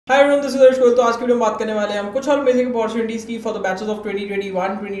Hi everyone, this is Ernst. तो आज की वीडियो में बात करने वाले हैं हम कुछ और अमेजिंग अपॉर्चुनिटीज की for the batches of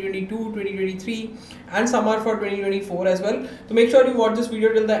 2021, 2022, 2023 and some are for 2024 as well. So make sure you watch this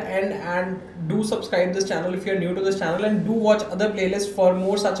video till the end and do subscribe this channel if you are new to this channel, and do watch other playlists for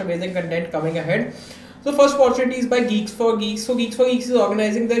more such amazing content coming ahead. So first opportunity is by GeeksforGeeks. So GeeksforGeeks is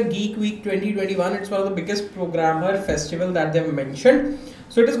organizing their Geek Week 2021. It's one of the biggest programmer festival that they've mentioned.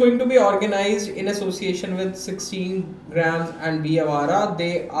 So it is going to be organized in association with 16 grams and B Avara.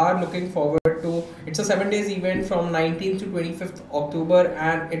 They are looking forward to, it's a 7 days event from 19th to 25th October,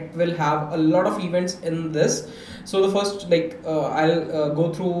 and it will have a lot of events in this. So the first, I'll go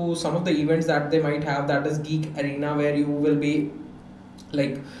through some of the events that they might have. That is Geek Arena, where you will be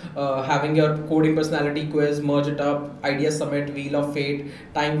having your coding personality quiz, merge it up, idea summit, wheel of fate,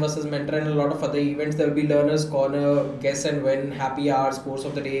 time versus mentor, and a lot of other events. There will be learners corner, guess and win, happy hours, course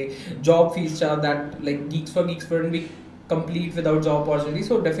of the day, job feature. That like GeeksforGeeks wouldn't be complete without job opportunity,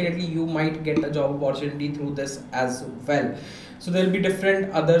 so definitely you might get a job opportunity through this as well. So there will be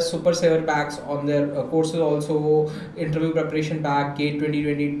different other super saver packs on their courses, also interview preparation pack, Gate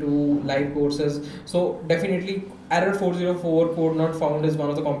 2022 live courses. So definitely error 404 code not found is one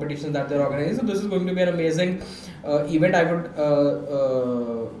of the competitions that they're organizing. So this is going to be an amazing event. I would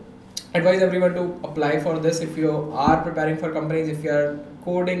advise everyone to apply for this if you are preparing for companies, if you are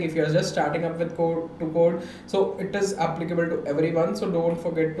coding, if you are just starting up with code. So it is applicable to everyone, so don't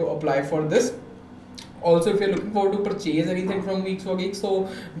forget to apply for this. Also, if you're looking forward to purchase anything from GeeksforGeeks, so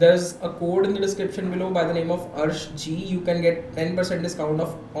there's a code in the description below by the name of Ernst. You can get 10% discount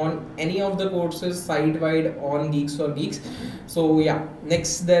on any of the courses site-wide on GeeksforGeeks. So yeah,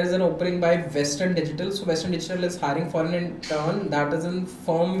 next there is an opening by Western Digital. So Western Digital is hiring for an intern that is in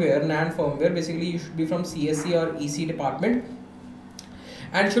firmware, NAND firmware. Basically, you should be from CSE or EC department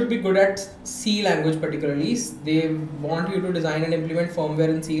and should be good at C language particularly. They want you to design and implement firmware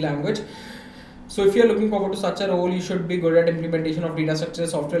in C language. So if you are looking forward to such a role, you should be good at implementation of data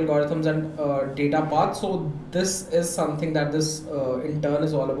structures, software algorithms, and data paths. So this is something that this intern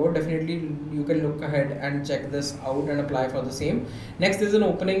is all about. Definitely you can look ahead and check this out and apply for the same. Next is an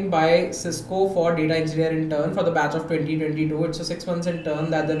opening by Cisco for data engineer intern for the batch of 2022. It's a 6 months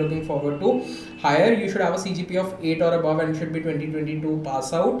intern that they're looking forward to hire. You should have a CGPA of 8 or above and should be 2022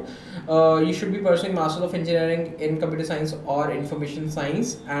 pass out. You should be pursuing Masters of Engineering in Computer Science or Information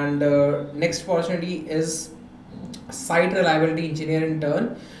Science. And next opportunity is Site Reliability Engineer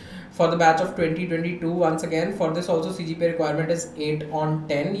intern for the batch of 2022. Once again, for this also CGPA requirement is 8 on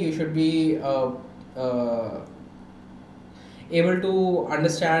 10. You should be able to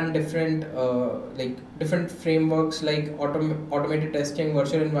understand different different frameworks like automated testing,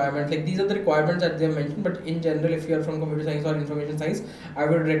 virtual environment. Like these are the requirements that they have mentioned, but in general, if you are from computer science or information science, I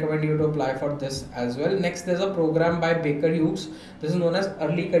would recommend you to apply for this as well. Next, there's a program by Baker Hughes. This is known as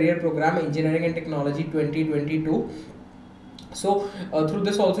Early Career Program Engineering and Technology 2022. So through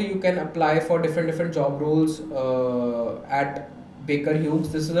this also you can apply for different job roles at Baker Hughes.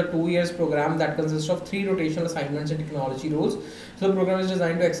 This is a 2 years program that consists of 3 rotational assignments in technology roles. So the program is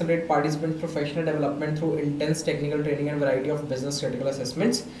designed to accelerate participants' professional development through intense technical training and variety of business critical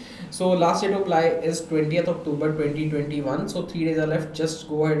assessments. So last day to apply is 20th October 2021. So 3 days are left. Just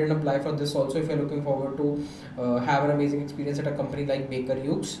go ahead and apply for this also if you're looking forward to have an amazing experience at a company like Baker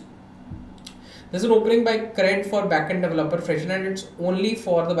Hughes. There's an opening by CRED for Backend developer fresher, and it's only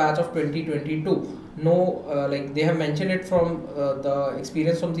for the batch of 2022. No, they have mentioned it from the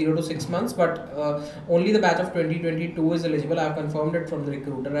experience from 0 to 6 months, but only the batch of 2022 is eligible. I have confirmed it from the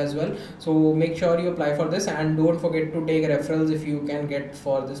recruiter as well. So make sure you apply for this, and don't forget to take referrals if you can get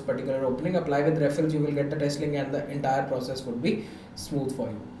for this particular opening. Apply with referrals, you will get the test link, and the entire process would be smooth for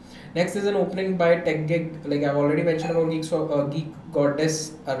you. Next is an opening by Techgig. Like I've already mentioned about Geek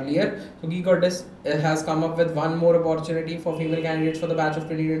Goddess earlier. So Geek Goddess has come up with one more opportunity for female candidates for the batch of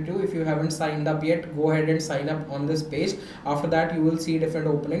 2022. If you haven't signed up yet, go ahead and sign up on this page. After that, you will see different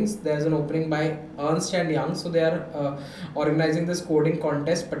openings. There's an opening by Ernst and Young. So they are organizing this coding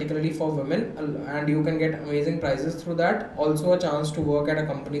contest particularly for women, and you can get amazing prizes through that. Also a chance to work at a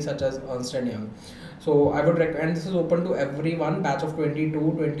company such as Ernst and Young. So I would recommend, this is open to everyone, batch of 22,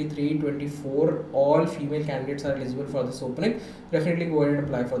 23, 24, all female candidates are eligible for this opening. Definitely go ahead and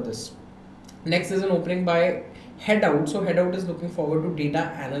apply for this. Next is an opening by HeadUp. So HeadUp is looking forward to data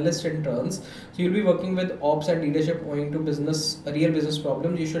analyst interns. So you'll be working with ops and leadership owing to real business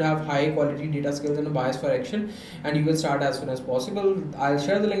problems. You should have high quality data skills and a bias for action, and you can start as soon as possible. I'll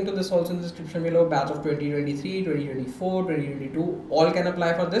share the link to this also in the description below. Batch of 2023, 2024, 2022, all can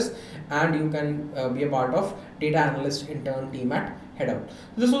apply for this, and you can be a part of data analyst intern team at HeadUp.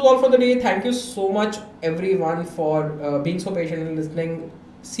 This was all for the day. Thank you so much everyone for being so patient and listening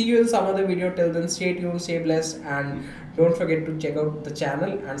see you in some other video. Till then, stay tuned, stay blessed, and don't forget to check out the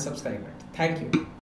channel and subscribe it. Thank you.